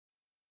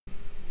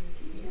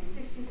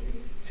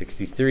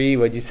63,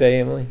 what'd you say,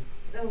 Emily?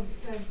 Oh, I'm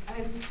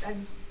kind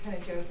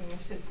of joking. I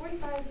said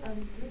 45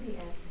 through the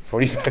end.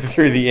 45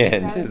 through the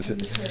end.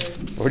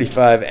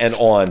 45 and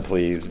on,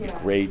 please. Yeah.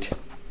 Great.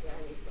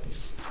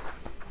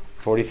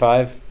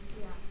 45?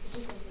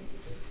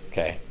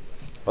 Okay.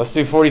 Let's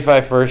do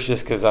 45 first,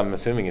 just because I'm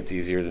assuming it's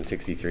easier than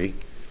 63.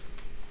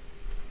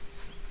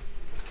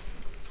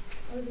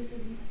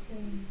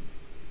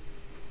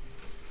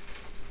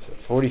 So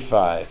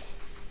 45.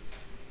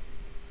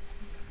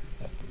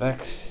 F of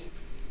x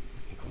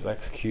equals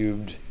x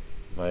cubed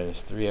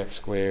minus 3x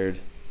squared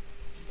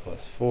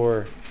plus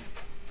 4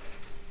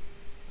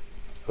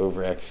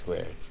 over x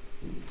squared.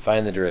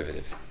 Find the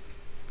derivative.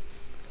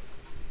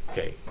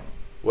 Okay.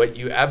 What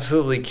you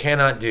absolutely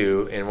cannot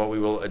do, and what we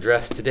will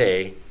address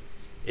today,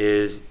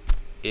 is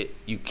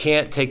you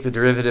can't take the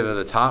derivative of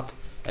the top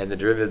and the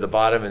derivative of the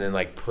bottom and then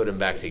like put them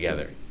back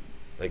together.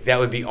 Like that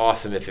would be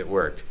awesome if it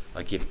worked.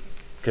 Like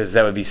because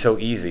that would be so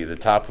easy. The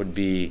top would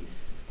be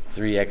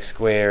 3x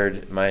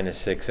squared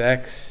minus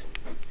 6x,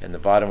 and the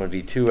bottom would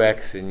be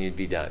 2x, and you'd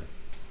be done.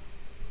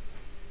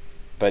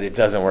 But it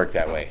doesn't work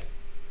that way.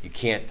 You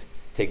can't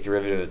take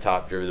derivative of the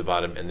top, derivative of the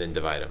bottom, and then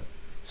divide them.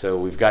 So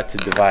we've got to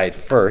divide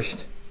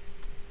first.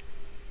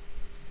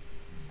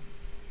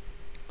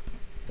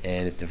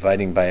 And if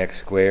dividing by x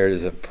squared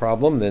is a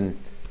problem, then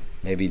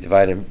maybe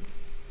divide them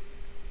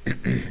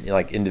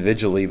like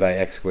individually by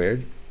x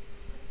squared.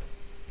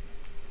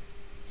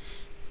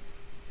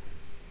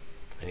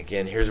 And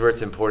again, here's where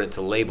it's important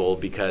to label,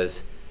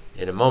 because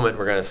in a moment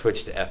we're going to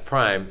switch to f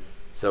prime.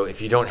 So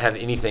if you don't have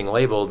anything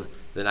labeled,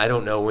 then I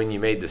don't know when you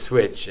made the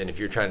switch, and if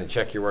you're trying to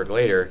check your work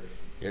later,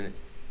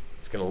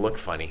 it's going to look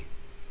funny.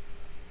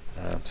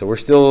 So we're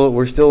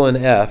still in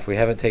f. We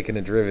haven't taken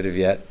a derivative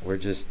yet. We're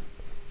just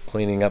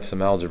cleaning up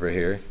some algebra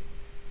here.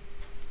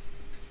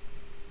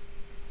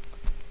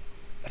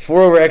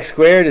 4 over x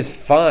squared is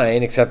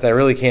fine, except I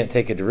really can't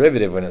take a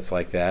derivative when it's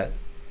like that.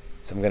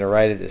 So I'm going to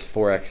write it as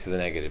 4x to the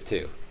negative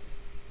 2.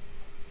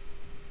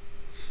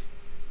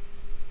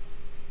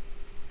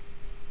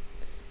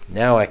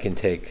 Now I can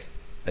take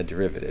a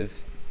derivative.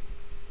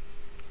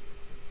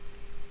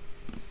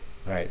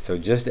 Alright, so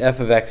just f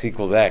of x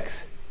equals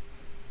x.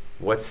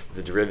 What's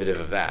the derivative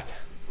of that?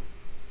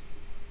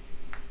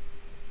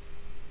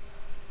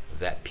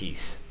 That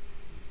piece.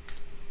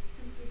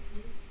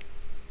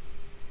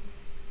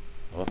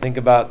 Well, think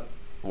about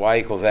y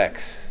equals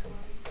x.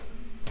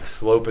 The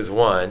slope is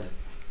 1.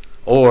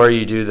 Or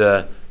you do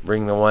the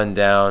bring the 1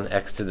 down,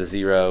 x to the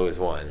 0 is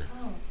 1.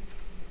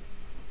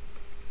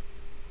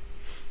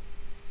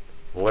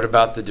 What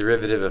about the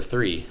derivative of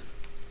 3?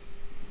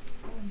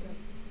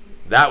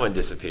 That one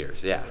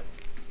disappears, yeah.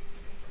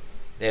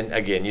 And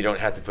again, you don't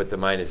have to put the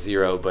minus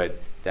 0, but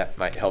that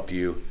might help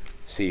you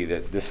see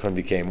that this one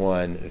became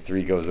 1, the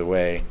 3 goes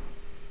away.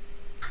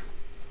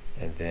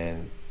 And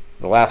then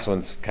the last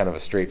one's kind of a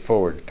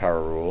straightforward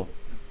power rule.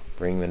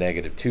 Bring the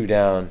negative 2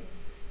 down,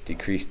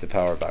 decrease the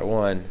power by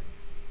 1.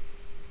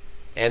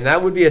 And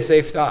that would be a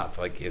safe stop.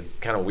 Like, as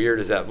kind of weird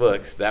as that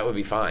looks, that would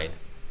be fine.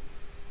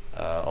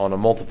 On a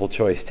multiple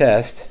choice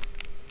test,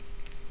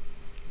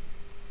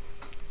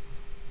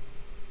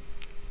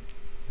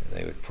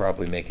 they would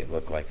probably make it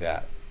look like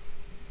that.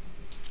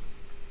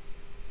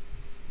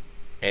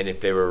 And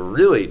if they were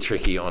really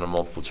tricky on a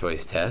multiple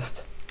choice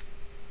test,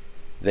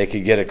 they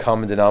could get a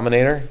common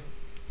denominator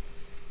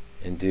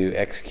and do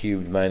x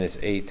cubed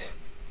minus 8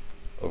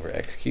 over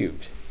x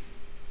cubed,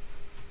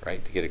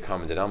 right, to get a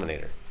common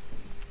denominator.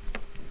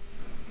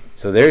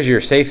 So there's your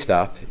safe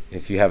stop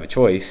if you have a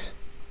choice.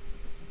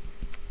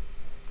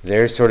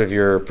 There's sort of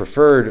your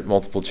preferred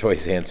multiple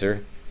choice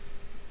answer,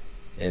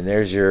 and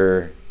there's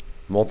your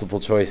multiple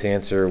choice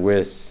answer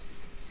with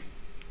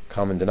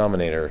common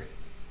denominator,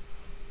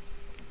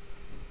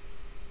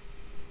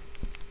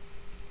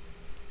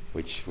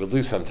 which we'll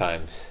do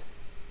sometimes.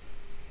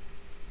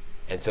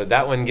 And so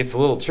that one gets a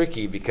little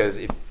tricky, because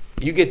if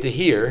you get to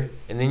here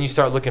and then you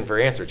start looking for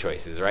answer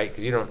choices, right?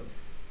 Because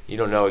you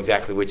don't know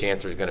exactly which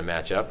answer is going to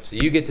match up. So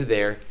you get to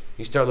there,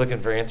 you start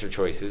looking for answer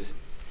choices,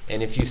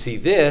 and if you see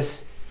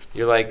this,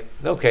 you're like,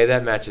 okay,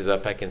 that matches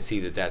up. I can see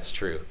that that's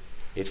true.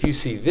 If you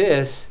see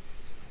this,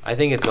 I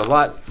think it's a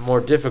lot more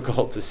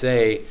difficult to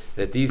say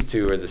that these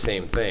two are the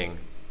same thing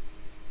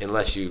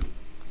unless you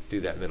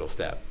do that middle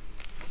step.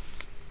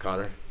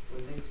 Connor?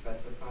 Would they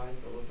specify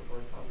to look for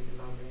a common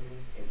denominator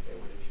if they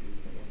were to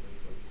choose the answer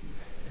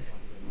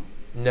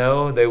choice?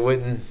 No, they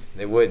wouldn't.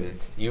 They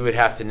wouldn't. You would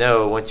have to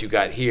know once you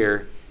got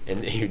here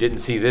and you didn't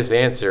see this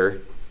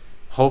answer,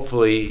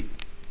 hopefully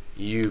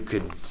you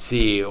could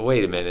see, oh,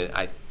 wait a minute,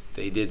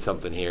 they did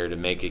something here to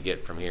make it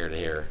get from here to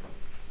here.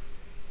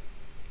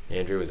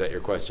 Andrew, was that your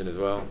question as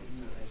well? No,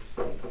 I just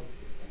think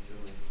it's answer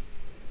with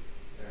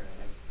their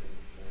x to the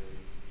third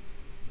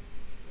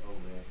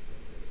over x to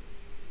the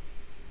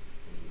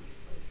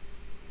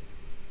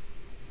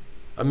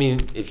third. I mean,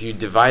 if you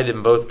divide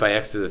them both by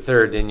x to the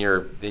third, then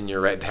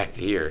you're right back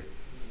to here.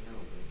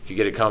 If you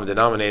get a common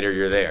denominator,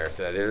 you're there.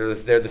 So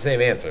they're the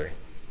same answer.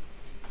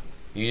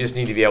 You just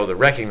need to be able to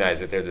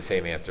recognize that they're the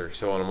same answer.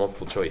 So on a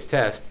multiple choice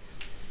test,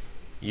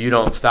 you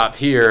don't stop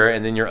here,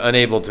 and then you're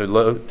unable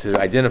to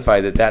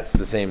identify that that's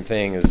the same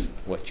thing as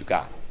what you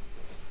got.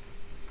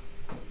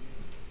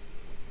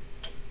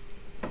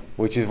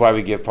 Which is why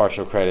we give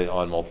partial credit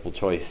on multiple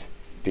choice,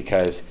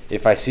 because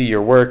if I see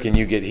your work and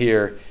you get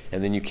here,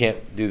 and then you can't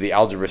do the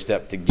algebra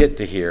step to get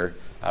to here,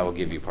 I will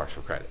give you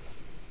partial credit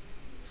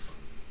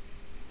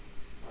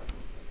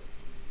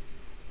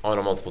on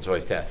a multiple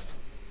choice test.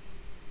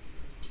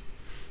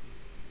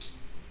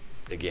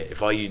 Again,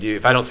 if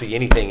I don't see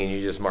anything and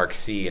you just mark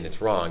C and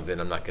it's wrong, then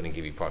I'm not going to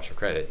give you partial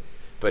credit.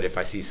 But if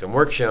I see some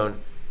work shown,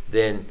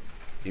 then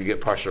you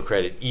get partial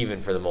credit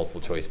even for the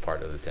multiple choice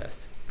part of the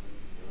test.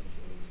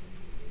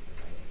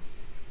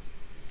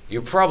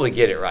 You'll probably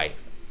get it right.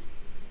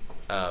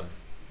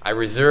 I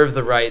reserve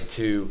the right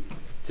to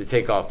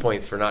take off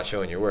points for not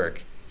showing your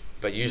work,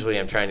 but usually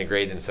I'm trying to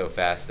grade them so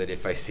fast that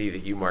if I see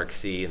that you mark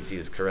C and C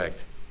is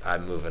correct,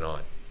 I'm moving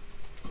on.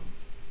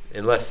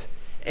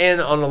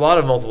 And on a lot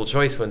of multiple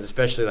choice ones,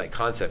 especially like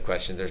concept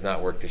questions, there's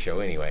not work to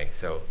show anyway,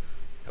 so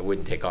I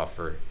wouldn't take off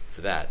for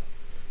that.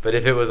 But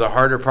if it was a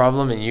harder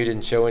problem and you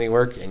didn't show any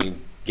work and you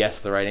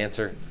guessed the right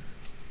answer,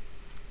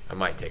 I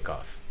might take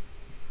off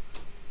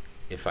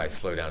if I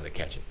slow down to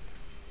catch it.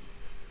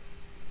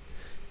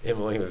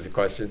 Emily, was the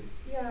question?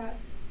 Yeah,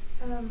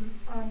 on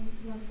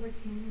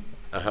 114,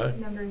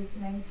 numbers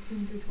 19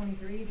 through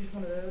 23, just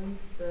one of those,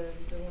 the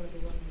one of the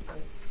ones with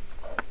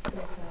the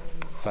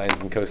cosines.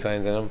 Sines and cosines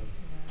in them?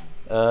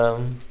 Yeah.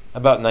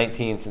 About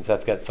 19, since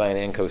that's got sine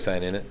and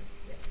cosine in it.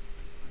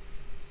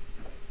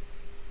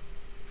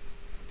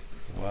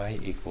 Y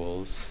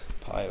equals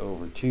pi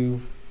over 2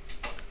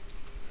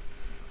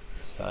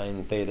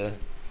 sine theta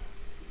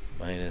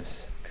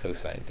minus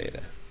cosine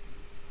theta.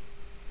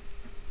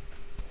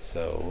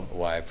 So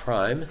y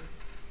prime,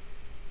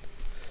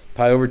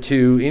 pi over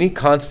 2, any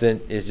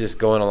constant is just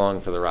going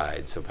along for the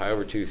ride. So pi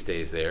over 2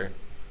 stays there.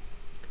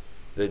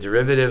 The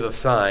derivative of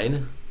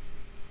sine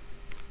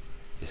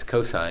is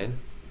cosine.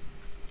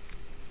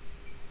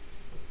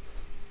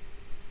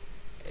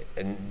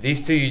 And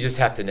these two you just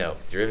have to know.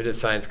 Derivative of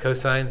sine is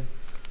cosine.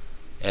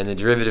 And the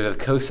derivative of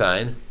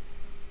cosine,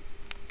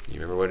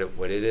 you remember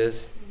what it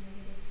is?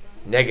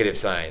 Negative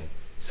sine.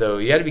 So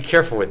you got to be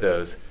careful with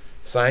those.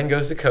 Sine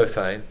goes to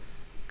cosine.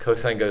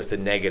 Cosine goes to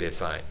negative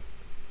sine.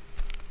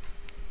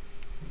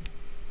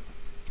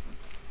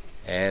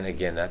 And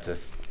again, that's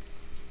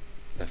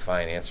the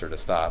fine answer to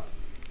stop.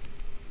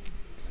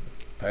 So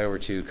pi over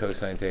 2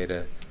 cosine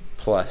theta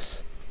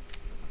plus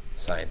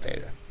sine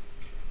theta.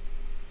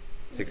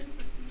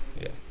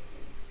 Yeah.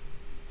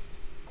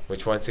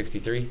 Which one?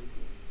 63?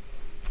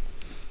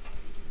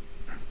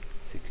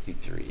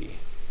 63.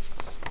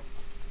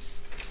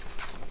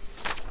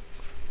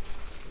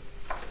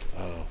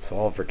 Oh,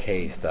 solve for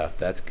K stuff.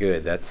 That's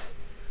good.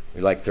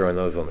 We like throwing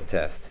those on the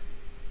test.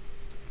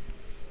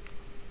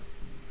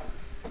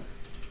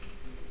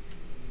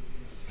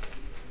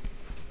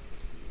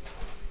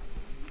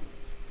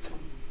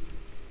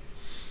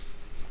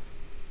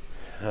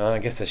 I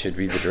guess I should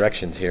read the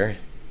directions here.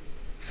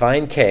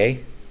 Find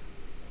K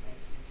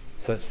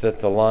such that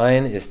the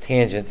line is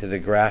tangent to the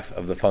graph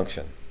of the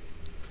function.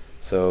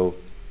 So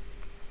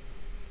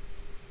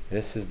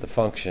this is the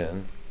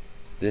function.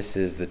 This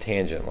is the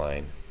tangent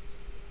line.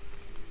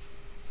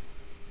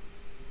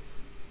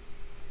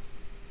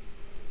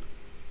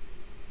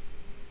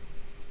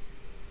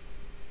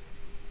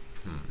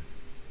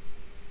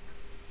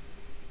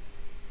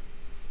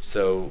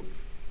 So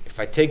if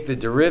I take the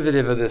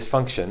derivative of this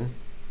function,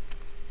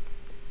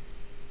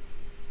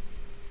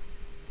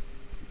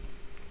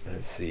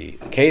 let's see,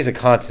 K is a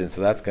constant,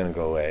 so that's going to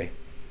go away.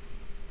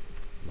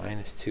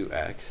 Minus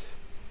 2x.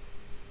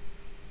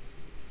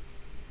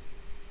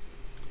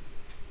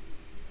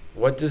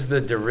 What does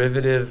the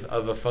derivative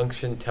of a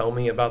function tell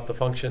me about the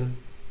function?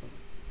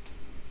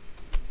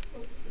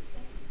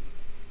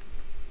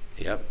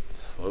 Yep,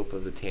 slope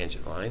of the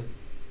tangent line.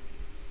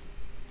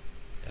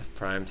 F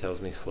prime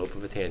tells me slope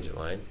of a tangent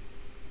line.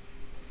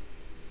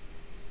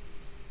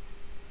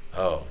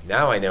 Oh,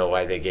 now I know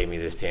why they gave me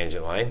this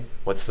tangent line.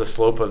 What's the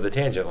slope of the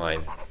tangent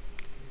line?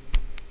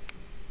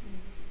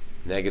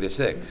 Negative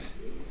 6.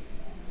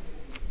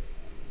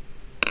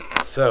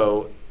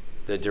 So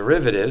the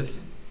derivative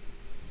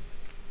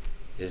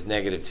is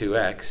negative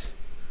 2x.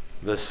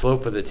 The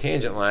slope of the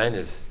tangent line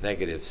is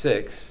negative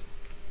 6.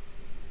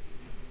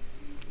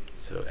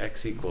 So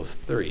x equals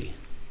 3.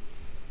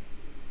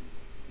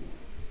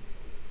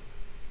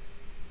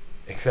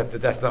 Except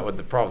that that's not what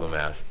the problem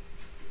asked.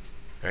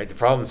 All right, the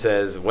problem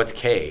says, what's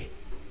K?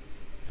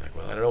 You're like,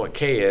 well, I don't know what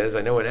K is.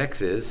 I know what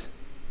x is.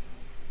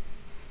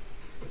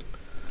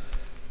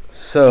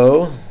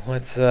 So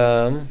let's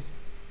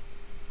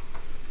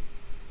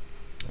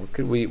what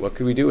could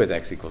we do with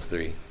x equals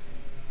 3?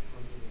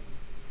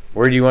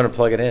 Where do you want to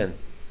plug it in?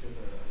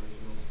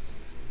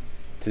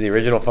 To the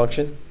original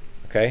function?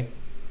 Okay.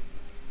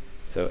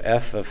 So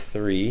f of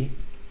 3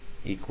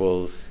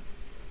 equals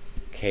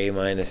k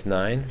minus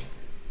 9.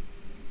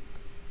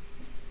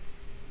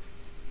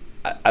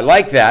 I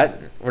like that.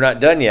 We're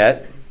not done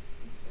yet.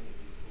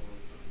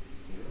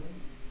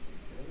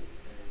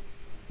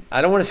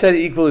 I don't want to set it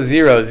equal to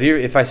 0.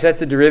 If I set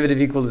the derivative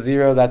equal to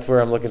 0, that's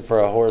where I'm looking for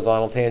a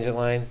horizontal tangent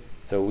line.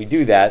 So we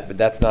do that, but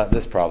that's not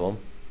this problem.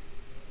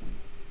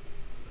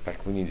 In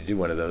fact, we need to do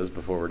one of those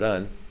before we're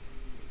done.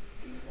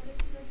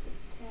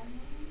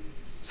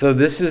 So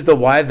this is the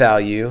y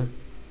value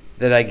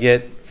that I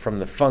get from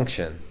the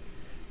function.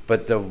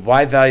 But the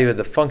y value of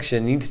the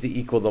function needs to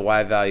equal the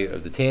y value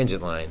of the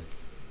tangent line.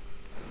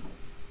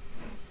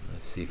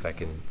 Let's see if I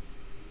can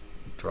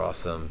draw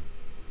some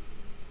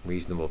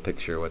reasonable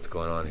picture of what's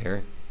going on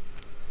here.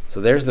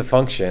 So there's the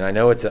function. I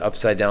know it's an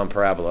upside down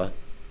parabola.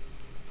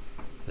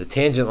 The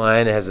tangent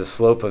line has a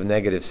slope of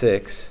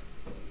 -6,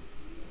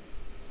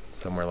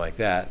 somewhere like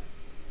that.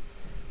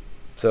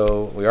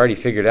 So we already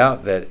figured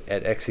out that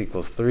at x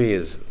equals 3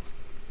 is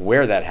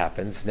where that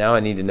happens. Now I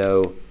need to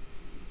know,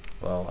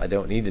 well, I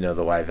don't need to know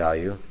the y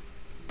value,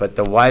 but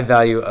the y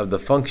value of the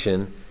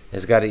function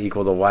has got to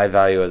equal the y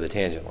value of the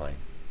tangent line.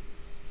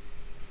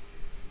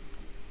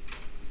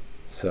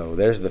 So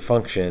there's the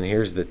function.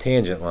 Here's the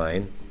tangent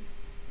line.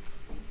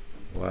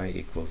 Y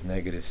equals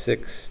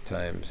 -6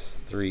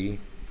 times 3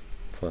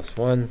 plus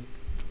 1.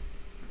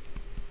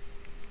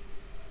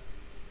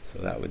 So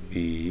that would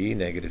be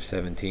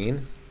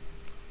 -17.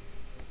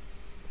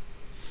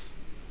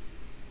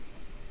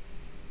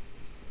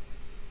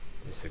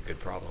 This is a good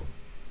problem.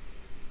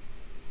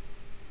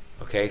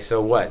 Okay,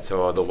 so what?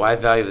 So the y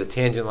value of the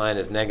tangent line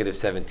is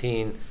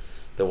 -17.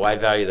 The y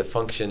value of the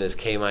function is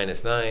k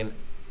minus 9.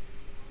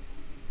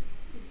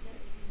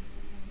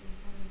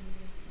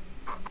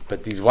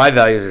 But these y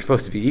values are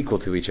supposed to be equal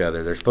to each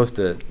other. They're supposed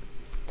to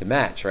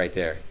match right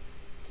there.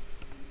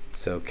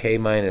 So k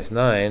minus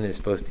 9 is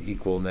supposed to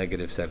equal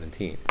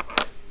 -17.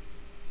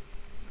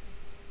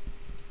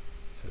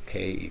 So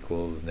k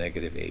equals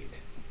 -8.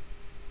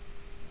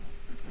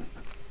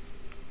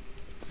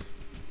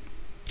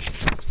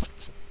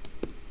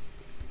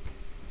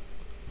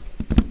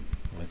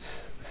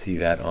 Let's see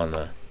that on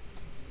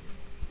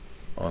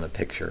a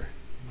picture.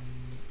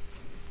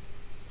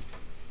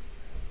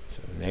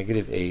 So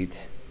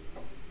 -8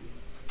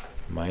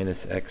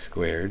 minus x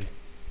squared if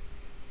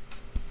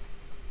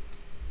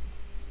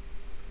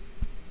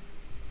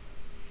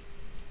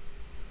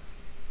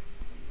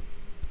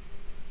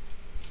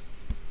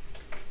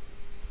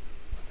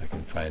I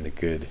can find a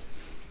good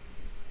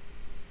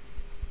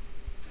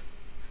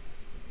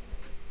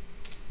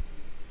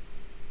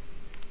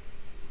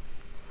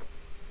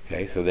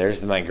okay, so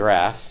there's my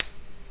graph.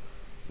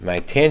 My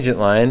tangent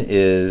line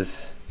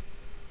is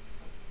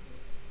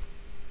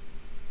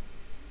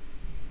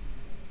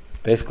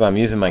basically, I'm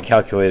using my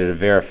calculator to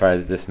verify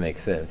that this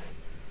makes sense.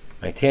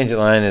 My tangent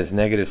line is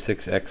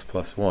 -6x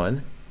plus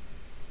 1.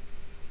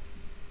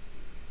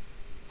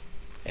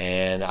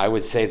 And I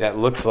would say that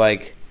looks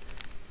like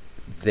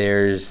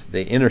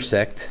they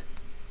intersect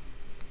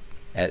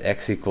at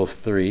x equals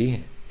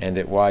 3 and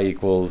at y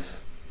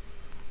equals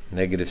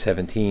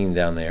 -17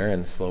 down there,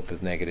 and the slope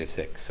is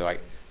 -6. So I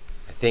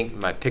think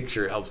my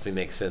picture helps me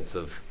make sense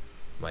of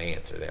my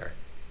answer there.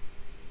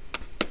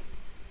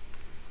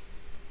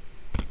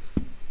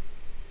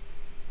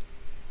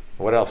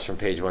 What else from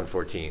page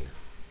 114?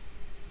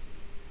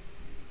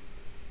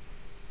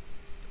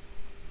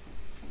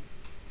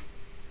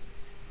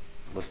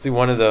 Let's do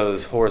one of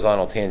those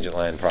horizontal tangent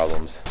line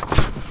problems.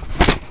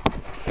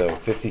 So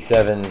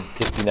 57,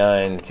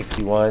 59,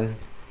 61.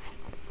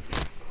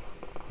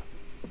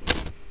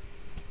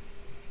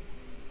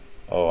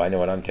 Oh, I know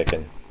what I'm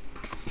picking.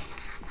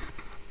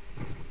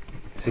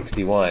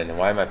 61.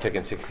 Why am I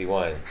picking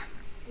 61?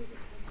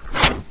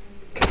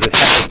 Because it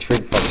has a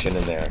trig function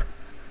in there.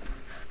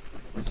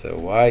 So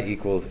y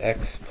equals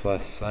x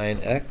plus sine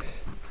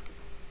x.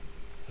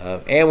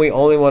 And we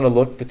only want to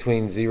look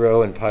between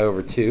 0 and pi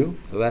over 2.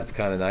 So that's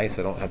kind of nice.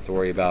 I don't have to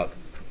worry about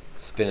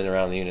spinning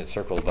around the unit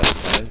circle a bunch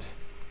of times.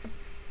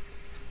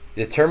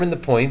 Determine the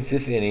points,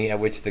 if any, at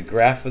which the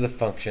graph of the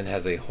function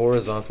has a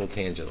horizontal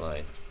tangent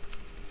line.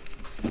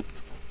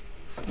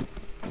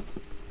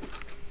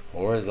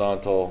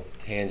 Horizontal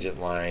tangent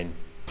line.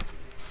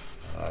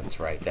 That's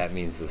right. That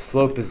means the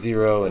slope is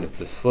 0, and if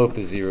the slope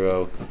is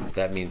 0,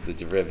 that means the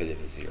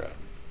derivative is 0.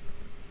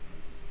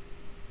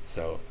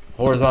 So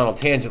horizontal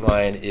tangent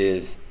line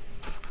is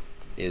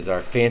our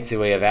fancy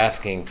way of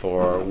asking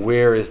for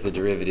where is the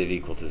derivative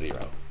equal to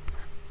 0.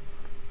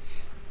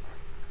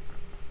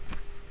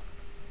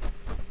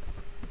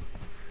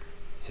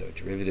 So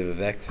derivative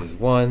of x is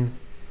 1.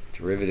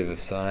 Derivative of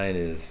sine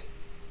is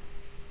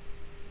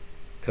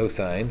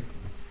cosine.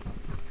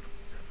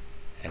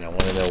 And I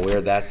want to know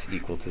where that's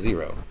equal to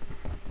 0.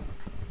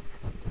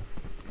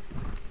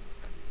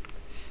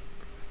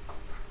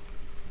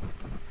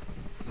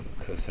 So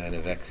cosine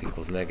of x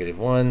equals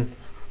 -1.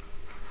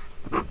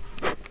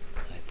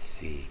 Let's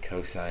see,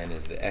 cosine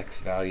is the x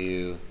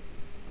value.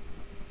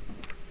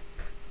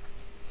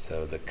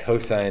 So the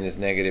cosine is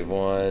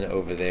 -1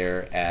 over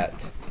there at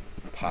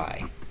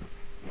pi.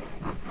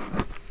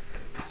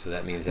 So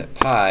that means at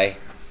pi,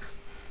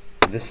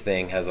 this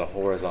thing has a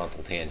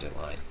horizontal tangent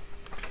line.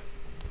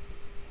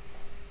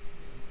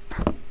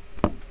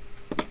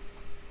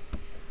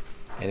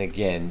 And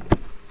again,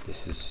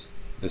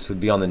 This would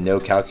be on the no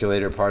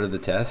calculator part of the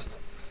test,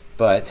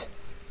 but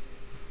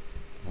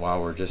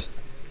while we're just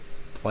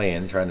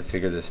playing, trying to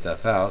figure this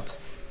stuff out,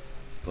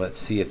 let's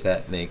see if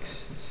that makes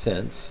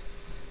sense.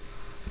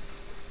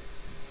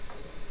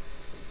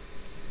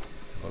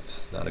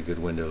 Oops, not a good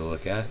window to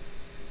look at.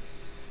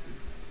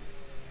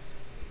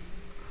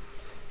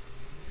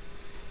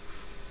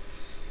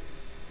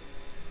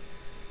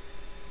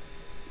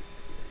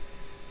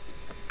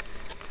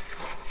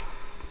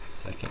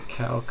 Second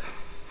calc.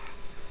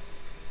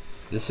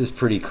 This is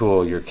pretty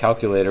cool. Your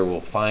calculator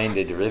will find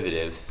a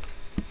derivative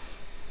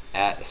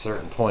at a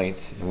certain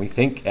point, and we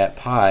think at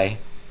pi,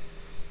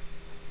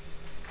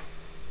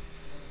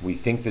 we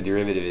think the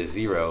derivative is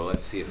 0.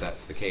 Let's see if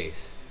that's the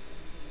case.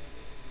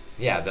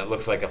 Yeah, that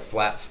looks like a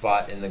flat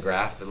spot in the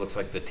graph. It looks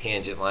like the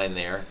tangent line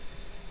there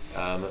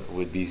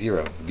would be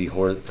 0.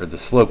 Or the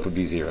slope would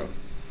be 0.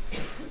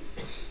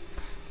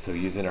 So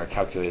using our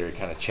calculator to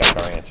kind of check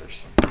our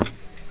answers.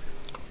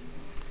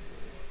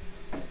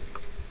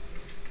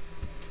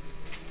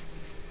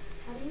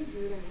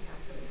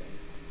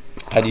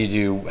 How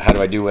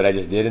do I do what I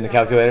just did in the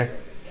calculator?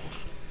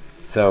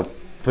 So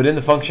put in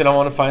the function I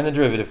want to find the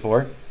derivative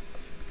for.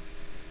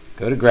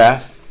 Go to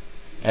graph.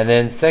 And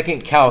then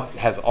second calc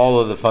has all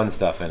of the fun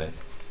stuff in it.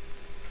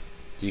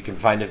 So you can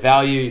find a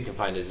value, you can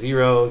find a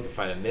 0, you can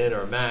find a min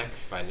or a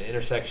max, find an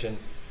intersection.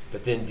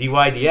 But then dy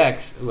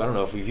dx, I don't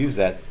know if we've used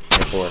that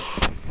before.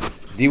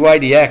 Dy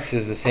dx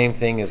is the same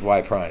thing as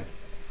y prime.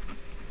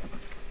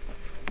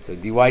 So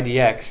dy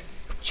dx,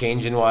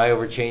 change in y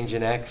over change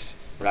in x,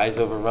 rise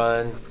over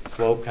run,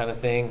 slope kind of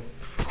thing.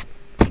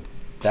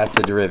 That's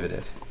the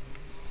derivative.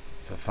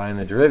 So find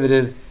the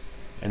derivative,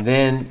 and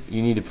then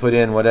you need to put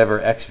in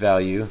whatever x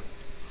value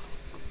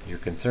you're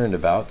concerned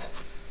about.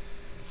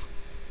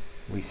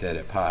 We said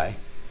at pi.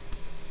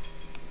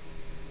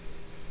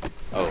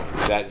 Oh,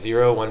 is that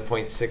 0?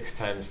 1.6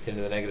 times 10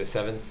 to the negative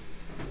 7th?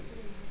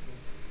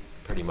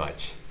 Pretty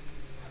much.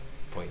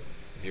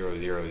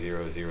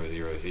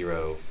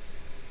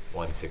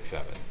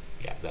 0.000000167.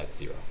 Yeah, that's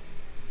 0.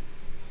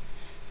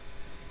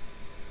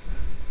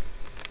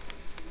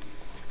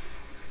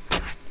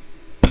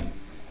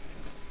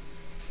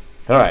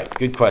 All right,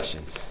 good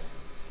questions.